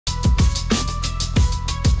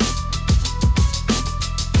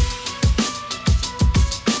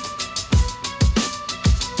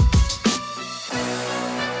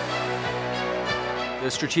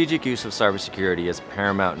The strategic use of cybersecurity is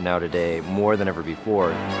paramount now today more than ever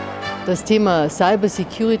before. Das Thema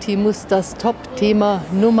Cybersecurity muss das Top-Thema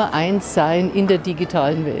Nummer 1 sein in der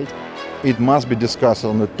digitalen Welt. It must be discussed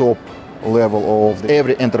on the top level of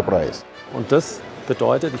every enterprise. Und das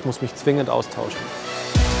bedeutet, ich muss mich zwingend austauschen.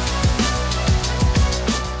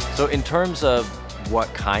 So in terms of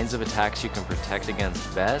what kinds of attacks you can protect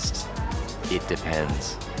against best, it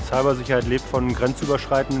depends. Cybersicherheit lebt von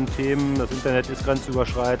grenzüberschreitenden Themen, das Internet ist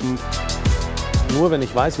grenzüberschreitend. Nur wenn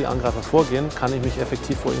ich weiß, wie Angreifer vorgehen, kann ich mich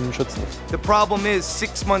effektiv vor ihnen schützen. The problem is,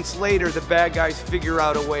 6 months later, the bad guys figure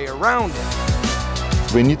out a way around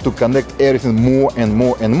it. We need to connect everything more and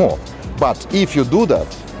more and more. But if you do that,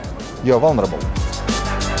 you are vulnerable.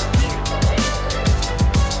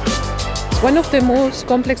 One of the most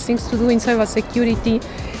complex things to do in cybersecurity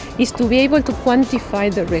is to be able to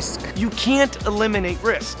quantify the risk. You can't eliminate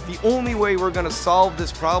risk. The only way we're going to solve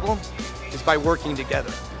this problem is by working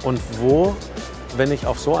together. Und wo, wenn nicht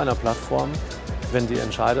auf so einer Plattform, wenn die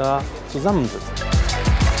Entscheider zusammensitzen?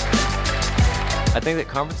 I think that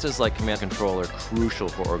conferences like Command Control are crucial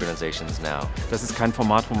for organizations now. Das ist kein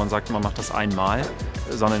Format, wo man sagt, man macht das einmal,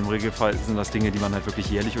 sondern im Regelfall sind das Dinge, die man halt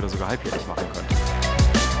wirklich jährlich oder sogar halbjährlich machen könnte.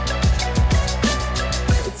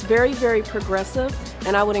 It's very, very progressive,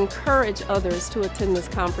 and I would encourage others to attend this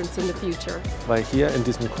conference in the future. Weil hier in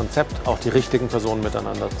diesem Konzept auch die richtigen Personen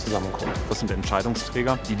miteinander zusammenkommen. Das sind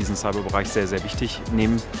Entscheidungsträger, die diesen Cyberbereich sehr, sehr wichtig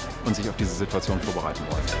nehmen und sich auf diese Situation vorbereiten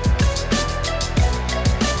wollen.